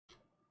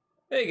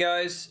Hey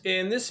guys,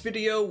 in this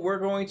video we're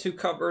going to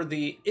cover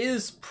the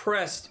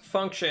IsPressed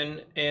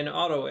function in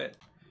Autoit.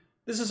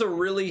 This is a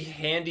really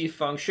handy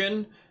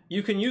function.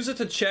 You can use it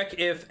to check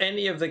if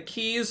any of the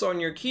keys on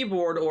your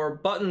keyboard or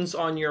buttons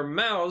on your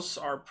mouse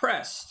are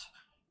pressed,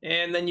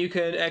 and then you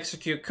can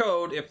execute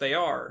code if they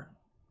are.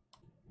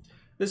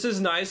 This is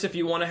nice if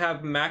you want to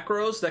have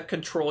macros that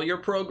control your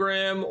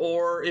program,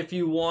 or if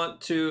you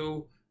want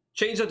to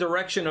change the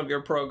direction of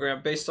your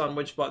program based on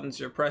which buttons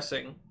you're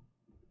pressing.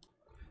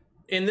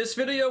 In this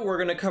video, we're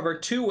going to cover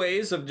two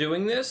ways of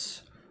doing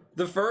this.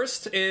 The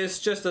first is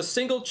just a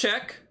single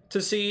check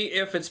to see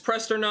if it's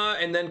pressed or not,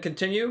 and then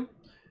continue.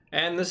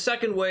 And the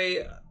second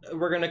way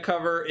we're going to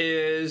cover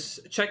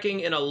is checking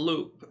in a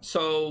loop.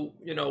 So,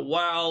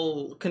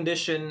 while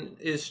condition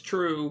is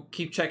true,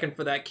 keep checking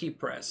for that key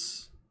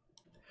press.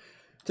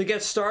 To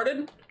get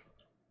started,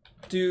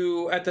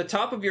 at the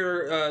top of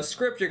your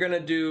script, you're going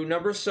to do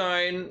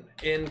 $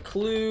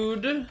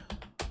 include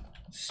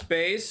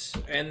space,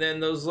 and then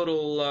those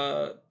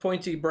little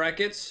pointy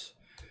brackets,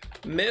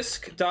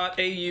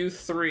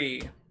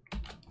 misc.au3,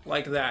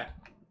 like that.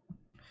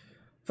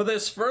 For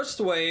this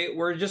first way,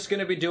 we're just going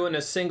to be doing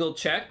a single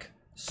check.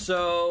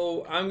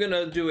 So I'm going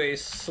to do a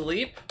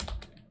sleep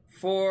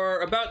for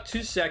about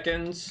 2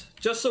 seconds,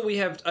 just so we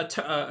have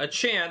a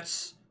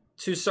chance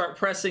to start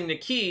pressing the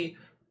key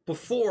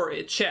before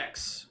it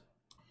checks.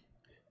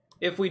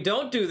 If we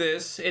don't do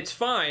this, it's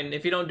fine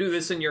if you don't do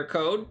this in your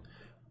code.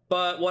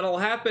 But what'll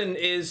happen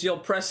is you'll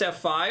press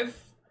F5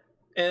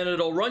 and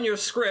it'll run your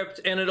script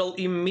and it'll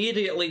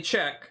immediately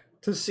check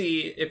to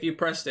see if you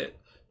pressed it.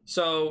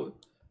 So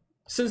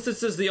since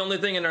this is the only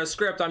thing in our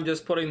script, I'm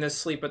just putting this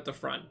sleep at the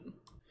front.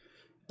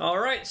 All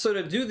right, so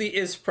to do the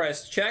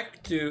IsPressed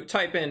check,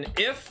 type in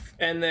if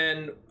and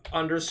then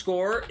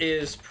underscore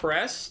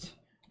IsPressed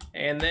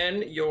and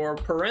then your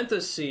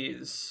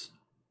parentheses.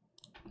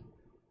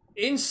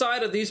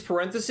 Inside of these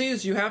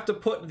parentheses, you have to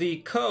put the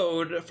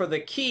code for the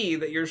key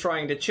that you're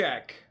trying to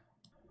check.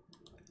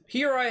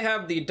 Here I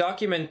have the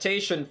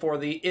documentation for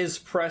the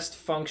IsPressed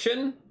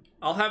function.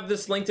 I'll have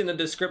this linked in the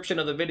description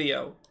of the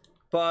video.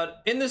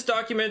 But in this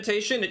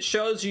documentation, it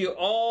shows you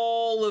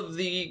all of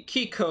the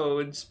key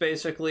codes,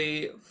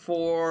 basically,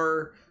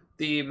 for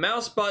the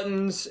mouse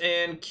buttons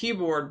and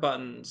keyboard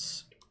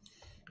buttons.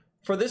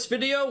 For this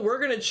video, we're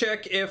going to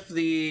check if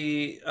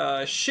the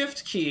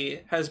Shift key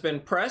has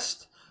been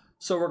pressed.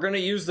 So we're going to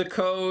use the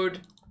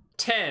code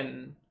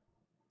 10.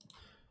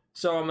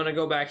 So I'm going to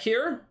go back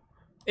here.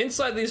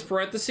 Inside these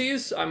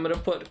parentheses, I'm going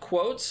to put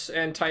quotes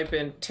and type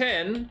in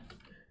 10.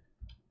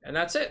 And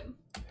that's it.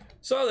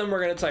 So then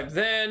we're going to type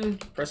then,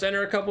 press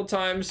enter a couple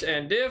times,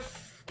 and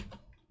if,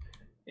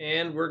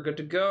 and we're good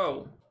to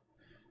go.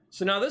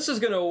 So now this is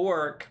going to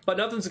work, but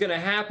nothing's going to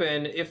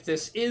happen if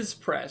this is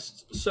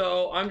pressed.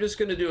 So I'm just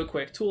going to do a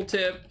quick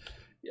tooltip.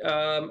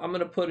 I'm going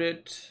to put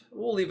it,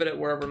 we'll leave it at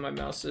wherever my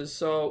mouse is.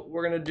 So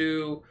we're going to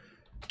do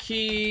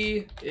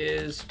key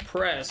is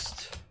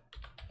pressed.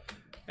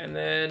 And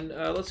then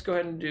let's go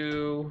ahead and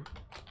do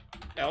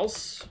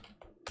else.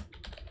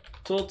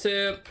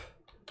 Tooltip,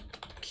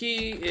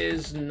 key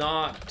is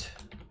not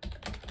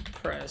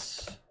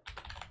pressed.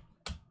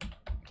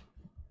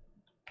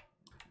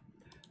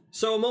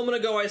 So a moment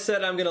ago I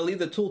said I'm going to leave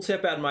the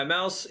tooltip at my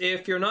mouse.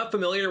 If you're not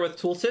familiar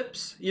with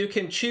tooltips, you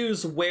can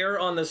choose where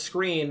on the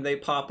screen they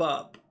pop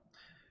up.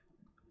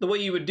 The way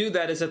you would do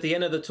that is at the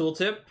end of the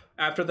tooltip,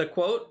 after the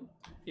quote,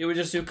 you would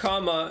just do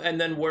comma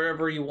and then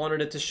wherever you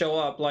wanted it to show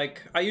up.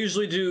 Like I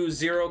usually do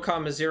 0,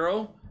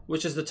 0,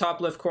 which is the top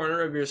left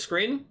corner of your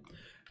screen.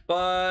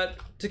 But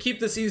to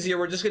keep this easier,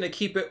 we're just going to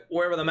keep it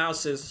wherever the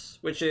mouse is,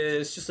 which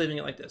is just leaving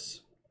it like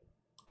this.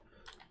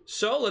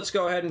 So let's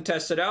go ahead and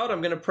test it out. I'm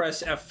going to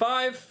press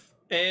F5.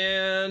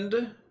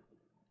 And,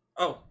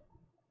 oh,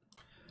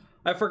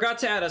 I forgot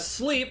to add a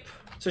sleep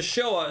to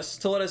show us,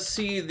 to let us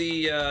see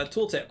the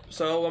tooltip.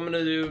 So I'm going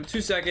to do 2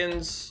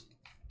 seconds,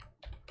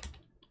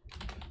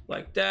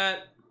 like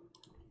that.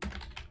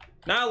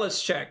 Now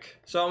let's check.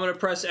 So I'm going to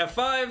press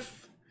F5,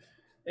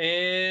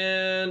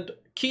 and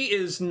key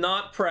is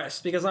not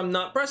pressed because I'm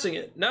not pressing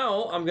it.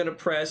 Now I'm going to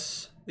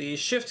press the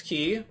Shift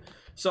key.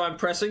 So I'm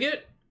pressing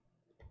it.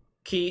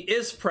 Key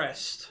is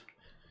pressed.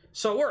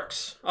 So it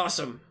works.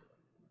 Awesome.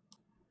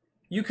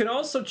 You can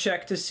also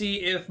check to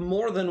see if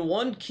more than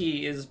one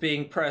key is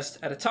being pressed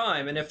at a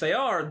time, and if they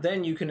are,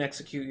 then you can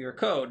execute your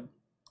code.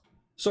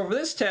 So for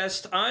this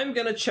test, I'm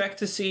going to check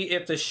to see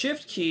if the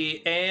Shift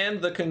key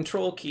and the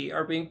Control key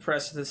are being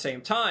pressed at the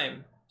same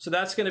time. So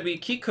that's going to be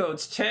key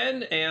codes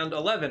 10 and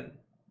 11.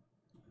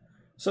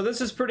 So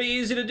this is pretty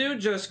easy to do.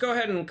 Just go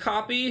ahead and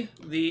copy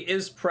the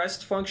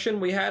IsPressed function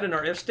we had in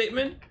our if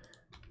statement,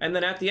 and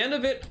then at the end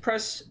of it,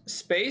 press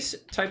space,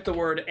 type the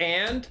word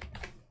and,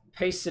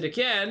 paste it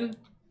again,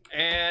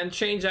 and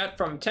change that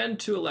from 10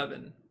 to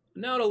 11.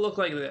 Now it'll look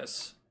like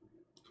this.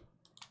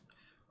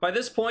 By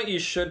this point, you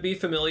should be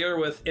familiar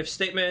with if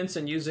statements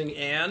and using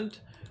and,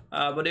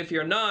 but if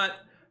you're not,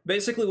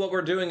 basically what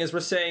we're doing is we're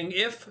saying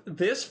if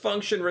this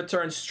function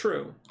returns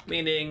true,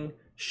 meaning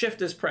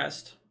Shift is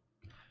pressed,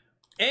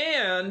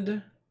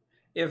 and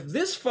If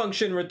this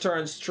function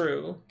returns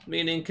true,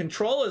 meaning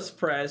control is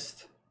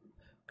pressed,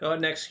 go ahead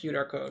and execute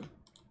our code.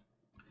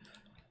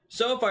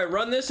 So if I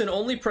run this and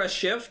only press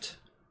shift,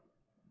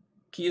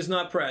 key is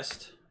not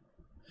pressed.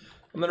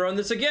 I'm gonna run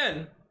this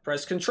again,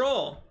 press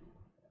control.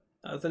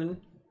 Nothing,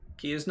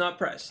 key is not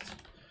pressed.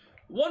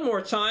 One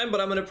more time,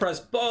 but I'm gonna press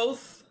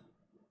both.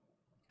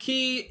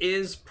 Key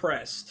is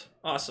pressed.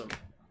 Awesome.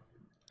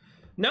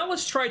 Now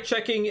let's try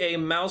checking a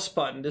mouse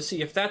button to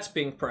see if that's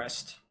being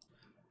pressed.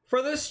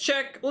 For this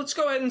check, let's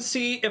go ahead and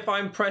see if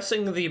I'm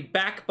pressing the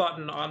back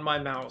button on my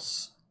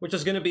mouse, which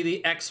is gonna be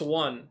the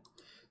X1.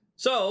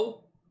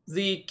 So,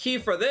 the key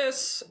for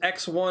this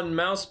X1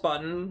 mouse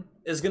button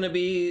is going to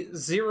be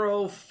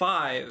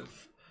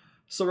 05.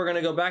 So we're going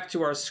to go back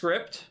to our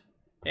script,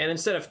 and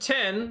instead of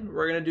 10,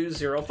 we're going to do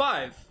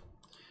 05.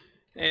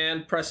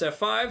 And press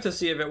F5 to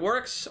see if it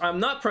works. I'm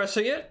not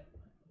pressing it.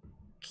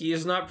 Key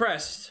is not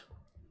pressed.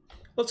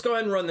 Let's go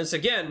ahead and run this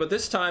again, but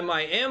this time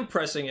I am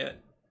pressing it.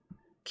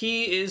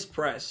 Key is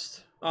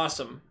pressed.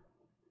 Awesome.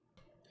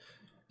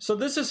 So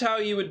this is how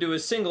you would do a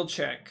single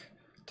check.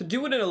 To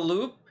do it in a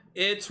loop,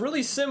 it's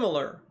really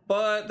similar,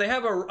 but they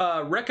have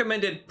a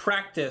recommended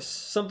practice,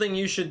 something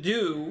you should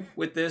do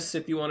with this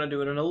if you want to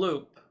do it in a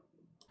loop.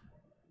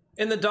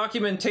 In the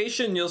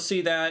documentation, you'll see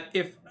that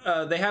if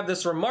they have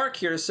this remark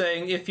here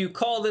saying, if you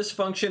call this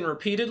function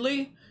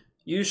repeatedly,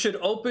 you should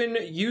open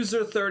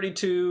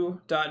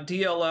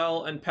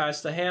user32.dll and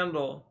pass the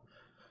handle.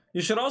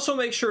 You should also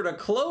make sure to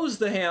close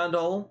the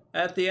handle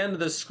at the end of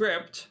the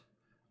script.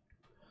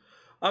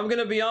 I'm going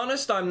to be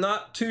honest, I'm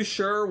not too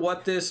sure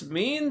what this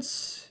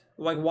means.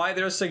 Like why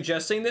they're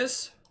suggesting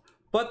this,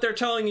 but they're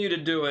telling you to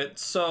do it,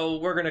 so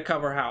we're going to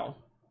cover how.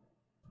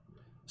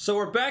 So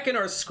we're back in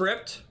our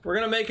script. We're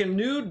going to make a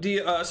new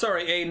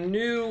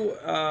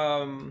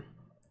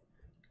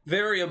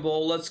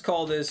variable. Let's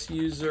call this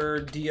user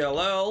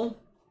DLL.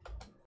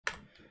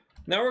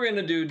 Now we're going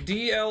to do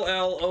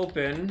DLL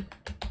open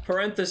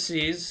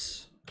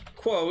parentheses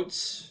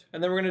quotes,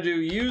 and then we're going to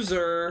do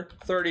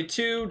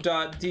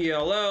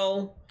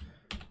user32.dll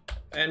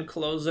and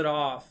close it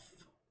off.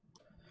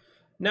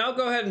 Now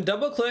go ahead and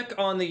double click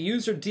on the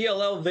user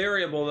DLL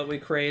variable that we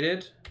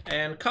created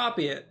and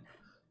copy it.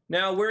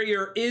 Now where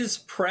your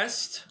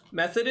IsPressed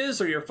method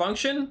is, or your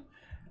function,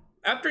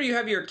 after you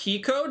have your key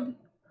code,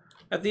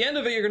 at the end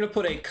of it you're going to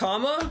put a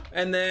comma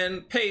and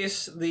then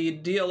paste the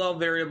DLL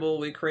variable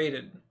we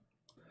created.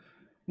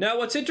 Now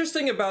what's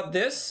interesting about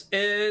this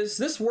is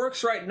this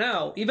works right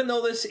now. Even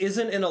though this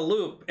isn't in a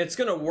loop, it's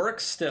going to work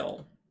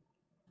still.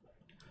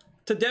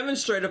 To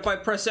demonstrate, if I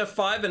press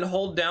F5 and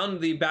hold down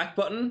the back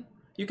button,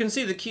 you can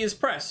see the key is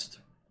pressed.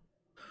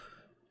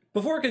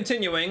 Before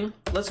continuing,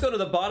 let's go to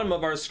the bottom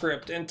of our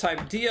script and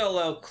type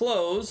DLL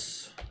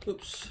close.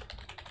 Oops.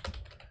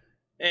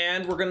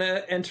 And we're going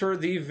to enter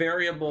the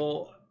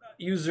variable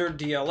user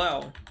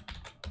DLL.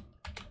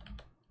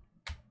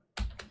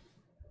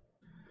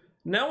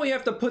 Now we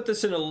have to put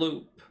this in a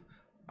loop.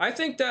 I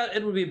think that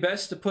it would be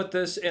best to put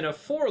this in a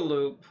for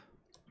loop,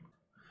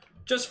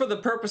 just for the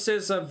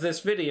purposes of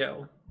this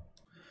video.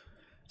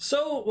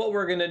 So what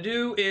we're going to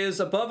do is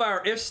above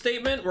our if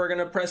statement, we're going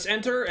to press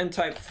enter and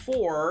type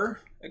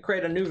for and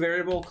create a new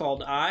variable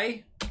called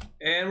I.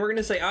 And we're going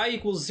to say I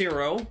equals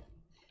 0.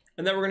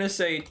 And then we're going to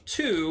say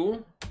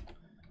 2.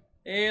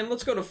 And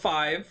let's go to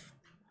 5.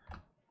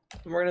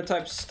 And we're going to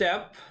type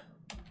step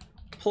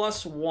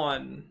plus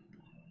 1.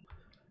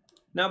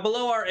 Now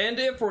below our end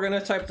if, we're going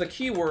to type the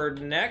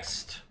keyword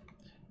next.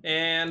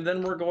 And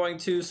then we're going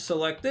to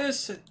select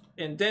this,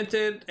 indent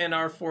it, and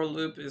our for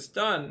loop is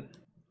done.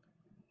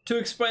 To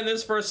explain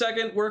this for a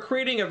second, we're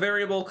creating a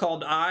variable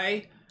called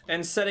I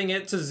and setting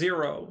it to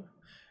 0.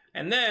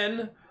 And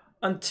then,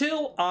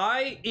 until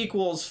I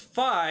equals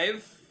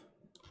 5,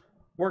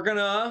 we're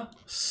gonna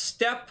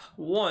step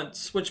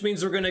once, which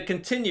means we're gonna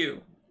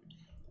continue.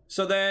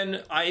 So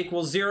then, I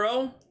equals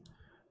 0,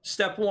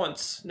 step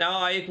once. Now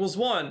I equals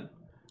 1.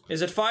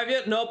 Is it 5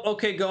 yet? Nope.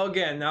 Okay, go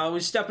again. Now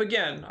we step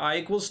again. I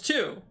equals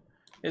 2.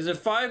 Is it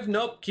 5?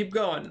 Nope. Keep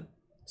going.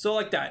 So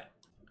like that.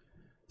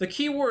 The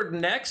keyword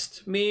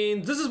next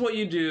means this is what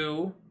you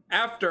do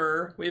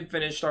after we've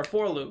finished our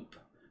for loop.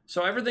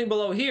 So everything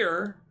below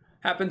here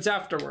happens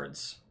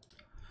afterwards.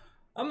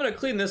 I'm going to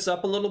clean this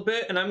up a little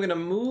bit, and I'm going to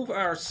move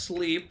our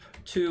sleep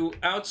to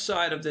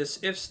outside of this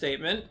if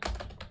statement.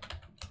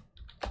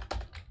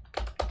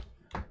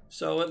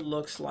 So it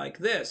looks like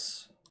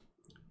this.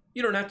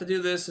 You don't have to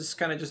do this. It's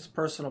kind of just a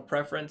personal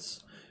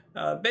preference.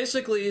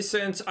 Basically,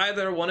 since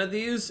either one of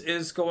these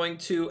is going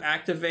to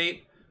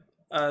activate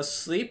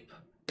sleep,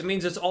 it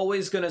means it's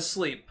always going to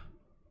sleep.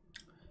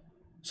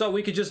 So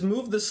we could just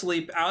move the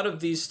sleep out of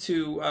these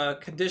two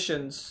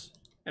conditions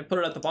and put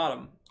it at the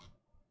bottom.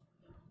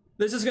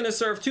 This is going to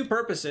serve two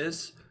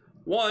purposes.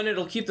 One,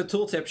 it'll keep the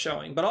tooltip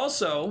showing, but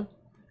also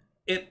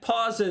it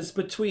pauses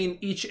between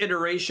each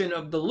iteration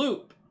of the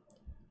loop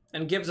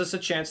and gives us a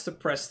chance to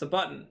press the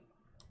button.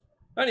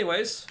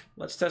 Anyways,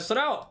 let's test it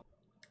out.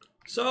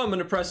 So I'm going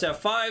to press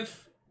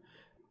F5.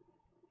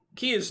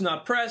 Key is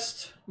not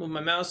pressed. Move my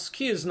mouse.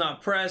 Key is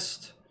not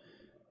pressed.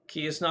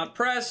 Key is not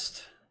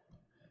pressed.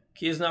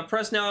 Key is not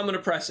pressed. Now I'm going to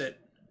press it.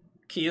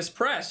 Key is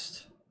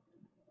pressed.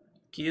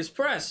 Key is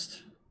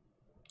pressed.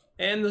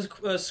 And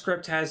the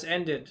script has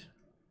ended.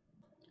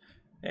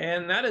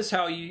 And that is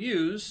how you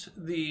use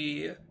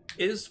the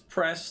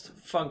IsPressed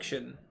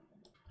function.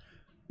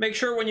 Make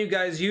sure when you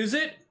guys use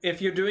it,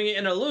 if you're doing it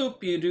in a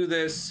loop, you do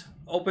this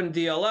open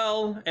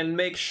DLL and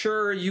make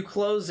sure you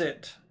close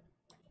it.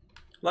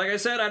 Like I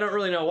said, I don't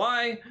really know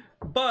why,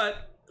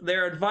 but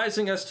they're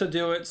advising us to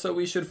do it, so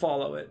we should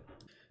follow it.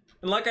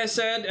 And like I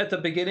said at the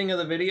beginning of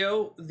the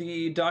video,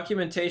 the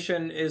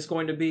documentation is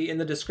going to be in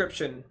the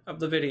description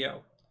of the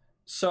video.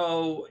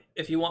 So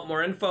if you want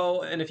more info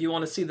and if you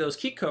want to see those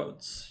key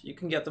codes, you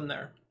can get them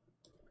there.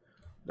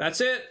 That's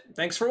it.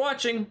 Thanks for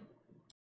watching.